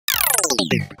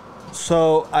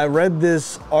So I read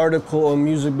this article on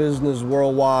Music Business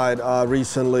Worldwide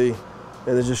recently,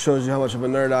 and it just shows you how much of a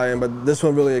nerd I am, but this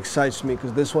one really excites me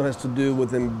because this one has to do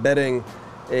with embedding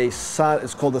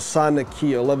it's called a sonic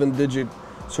key, 11-digit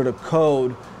sort of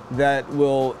code that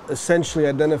will essentially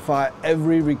identify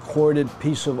every recorded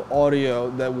piece of audio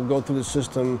that will go through the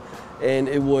system, and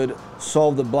it would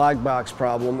solve the black box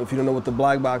problem. If you don't know what the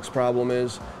black box problem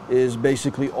is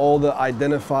basically all the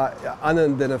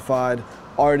unidentified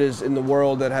artists in the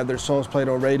world that have their songs played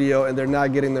on radio and they're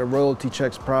not getting their royalty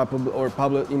checks properly, or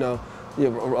public,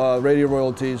 radio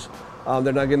royalties.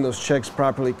 They're not getting those checks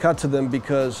properly cut to them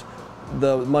because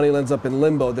the money ends up in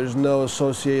limbo. There's no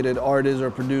associated artist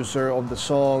or producer of the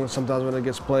song, sometimes when it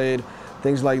gets played,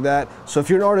 things like that. So if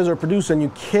you're an artist or producer and you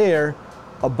care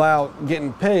about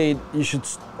getting paid, you should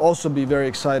also be very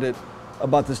excited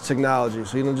about this technology.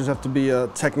 So you don't just have to be a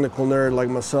technical nerd like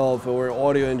myself or an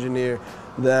audio engineer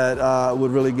that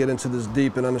would really get into this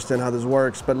deep and understand how this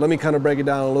works. But let me kind of break it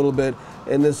down a little bit.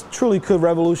 And this truly could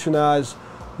revolutionize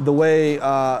the way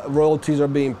royalties are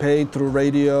being paid through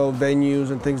radio, venues,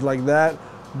 and things like that.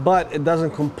 But it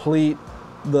doesn't complete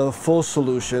the full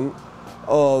solution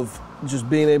of just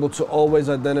being able to always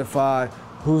identify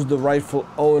who's the rightful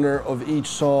owner of each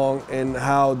song and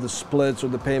how the splits or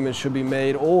the payments should be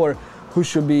made, or who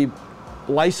should be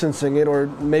licensing it, or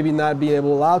maybe not being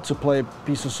allowed to play a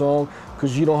piece of song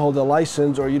because you don't hold a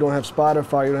license, or you don't have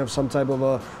Spotify, you don't have some type of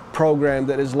a program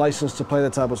that is licensed to play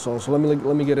that type of song. So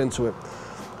let me get into it.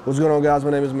 What's going on, guys? My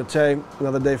name is Matei.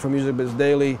 Another day from Music Biz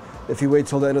Daily. If you wait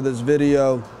till the end of this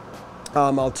video,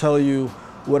 I'll tell you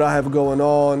what I have going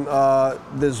on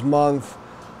this month.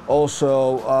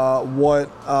 Also, what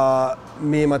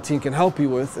me and my team can help you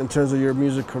with in terms of your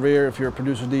music career, if you're a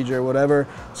producer, DJ, or whatever.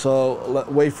 So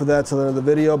wait for that till the end of the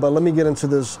video. But let me get into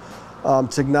this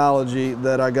technology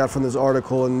that I got from this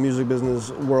article in Music Business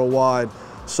Worldwide.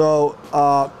 So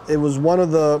it was one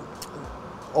of the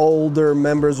older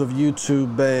members of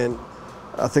YouTube band,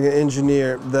 I think an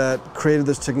engineer, that created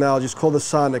this technology. It's called the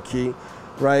sonic key,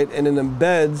 right? And it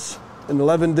embeds an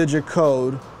 11-digit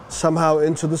code somehow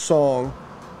into the song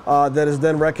that is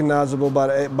then recognizable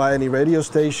by any radio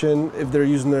station if they're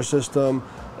using their system,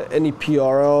 any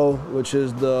PRO, which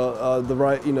is the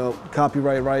right,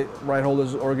 copyright right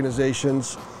holders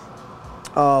organizations,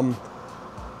 and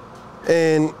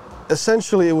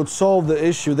essentially it would solve the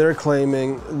issue they're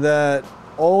claiming that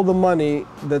all the money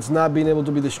that's not being able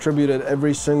to be distributed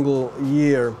every single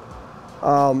year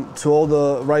to all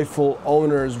the rightful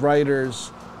owners,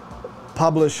 writers,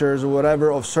 publishers, or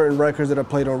whatever of certain records that are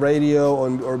played on radio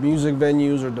or music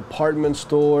venues or department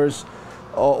stores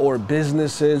or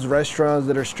businesses, restaurants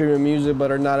that are streaming music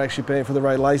but are not actually paying for the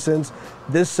right license.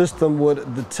 This system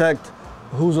would detect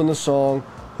who's on the song,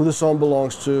 who the song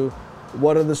belongs to,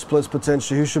 what are the splits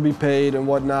potentially, who should be paid and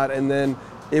whatnot, and then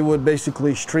it would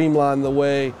basically streamline the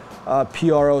way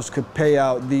PROs could pay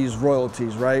out these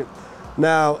royalties, right?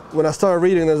 Now, when I started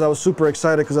reading this, I was super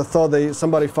excited because I thought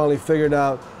somebody finally figured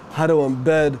out how to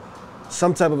embed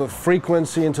some type of a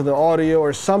frequency into the audio,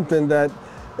 or something that,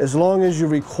 as long as you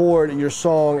record your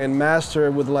song and master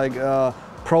it with like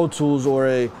Pro Tools or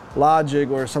a Logic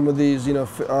or some of these,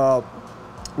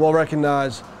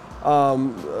 well-recognized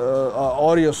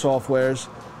audio softwares,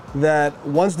 that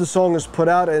once the song is put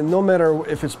out, and no matter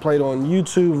if it's played on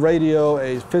YouTube, radio,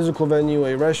 a physical venue,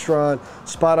 a restaurant,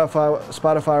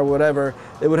 Spotify or whatever,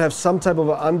 it would have some type of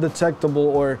an undetectable,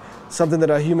 or something that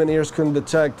our human ears couldn't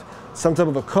detect, some type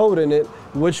of a code in it,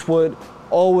 which would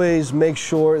always make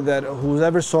sure that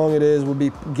whoever song it is would be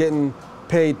getting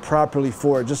paid properly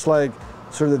for it. Just like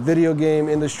sort of the video game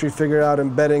industry figured out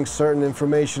embedding certain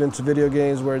information into video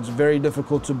games where it's very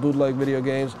difficult to bootleg video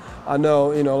games. I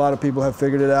know, a lot of people have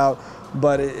figured it out,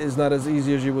 but it's not as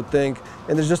easy as you would think.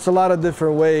 And there's just a lot of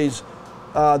different ways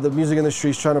the music industry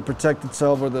is trying to protect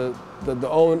itself, or the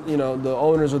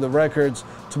owners of the records,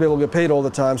 to be able to get paid all the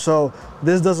time. So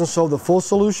this doesn't solve the full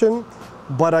solution,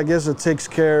 but I guess it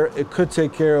could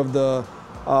take care of the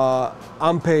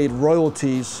unpaid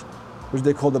royalties, which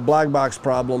they call the black box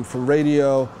problem, from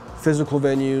radio, physical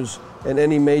venues, and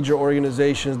any major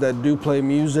organizations that do play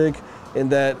music and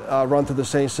that run through the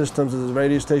same systems as the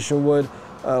radio station would,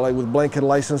 like with blanket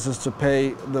licenses to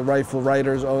pay the rightful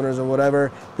writers, owners, and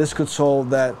whatever. This could solve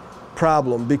that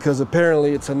problem, because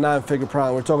apparently it's a nine-figure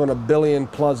problem. We're talking $1 billion+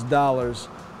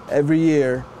 every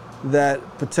year that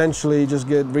potentially just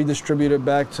get redistributed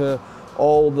back to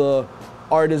all the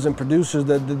artists and producers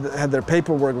that had their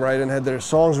paperwork right and had their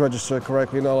songs registered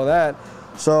correctly and all of that.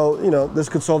 So, this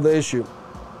could solve the issue.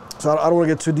 So I don't want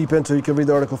to get too deep into it. You can read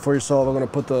the article for yourself. I'm going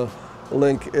to put the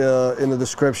link in the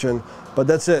description. But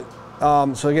that's it.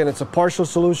 So again, it's a partial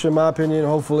solution in my opinion.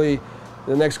 Hopefully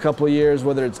in the next couple of years,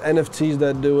 whether it's NFTs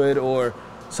that do it or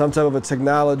some type of a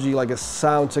technology like a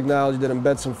sound technology that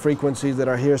embeds some frequencies that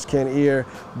our ears can't hear,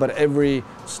 but every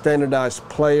standardized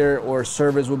player or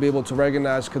service will be able to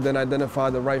recognize, could then identify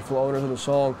the rightful owners of the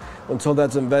song. Until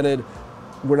that's invented,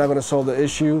 we're not going to solve the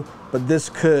issue, but this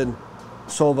could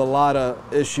solve a lot of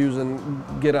issues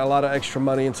and get a lot of extra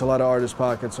money into a lot of artists'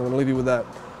 pockets. So I'm going to leave you with that.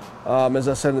 As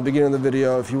I said in the beginning of the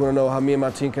video, if you want to know how me and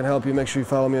my team can help you, make sure you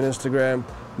follow me on Instagram.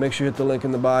 Make sure you hit the link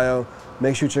in the bio.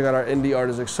 Make sure you check out our Indie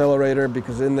Artist Accelerator,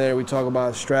 because in there we talk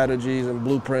about strategies and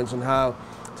blueprints and how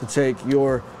to take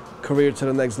your career to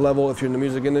the next level. If you're in the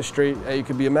music industry, hey, you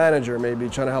could be a manager, maybe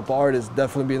trying to help artists,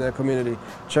 definitely be in that community.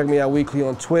 Check me out weekly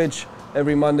on Twitch,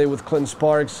 every Monday with Clinton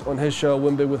Sparks on his show,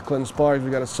 Win Big with Clinton Sparks.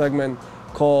 We got a segment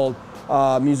called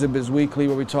Music Biz Weekly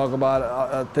where we talk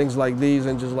about things like these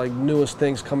and just like newest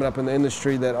things coming up in the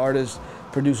industry that artists,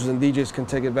 producers, and DJs can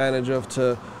take advantage of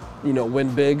to, you know,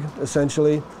 win big,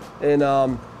 essentially. And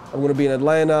I'm going to be in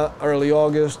Atlanta early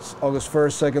August, August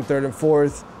 1st, 2nd, 3rd, and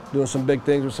 4th, doing some big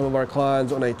things with some of our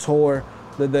clients on a tour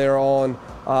that they're on.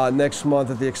 Next month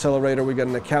at the Accelerator, we got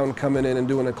an accountant coming in and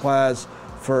doing a class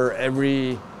for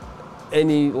any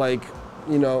like,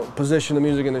 you know, position in the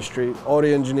music industry: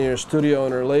 audio engineer, studio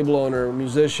owner, label owner,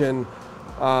 musician,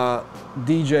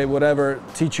 DJ, whatever.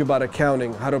 Teach you about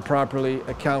accounting, how to properly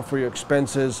account for your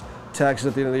expenses, taxes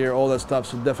at the end of the year, all that stuff.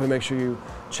 So definitely make sure you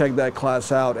check that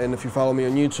class out. And if you follow me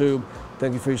on YouTube,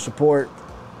 thank you for your support.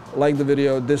 Like the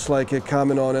video, dislike it,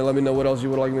 comment on it, let me know what else you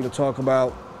would like me to talk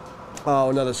about,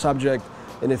 another subject.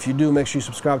 And if you do, make sure you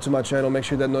subscribe to my channel, make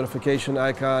sure that notification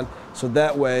icon, so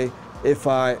that way if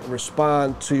I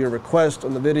respond to your request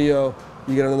on the video,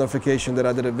 you get a notification that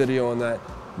I did a video on that.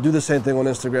 Do the same thing on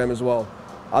Instagram as well.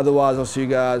 Otherwise, I'll see you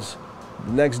guys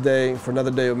the next day for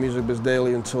another day of Music Biz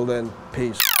Daily. Until then,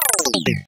 peace.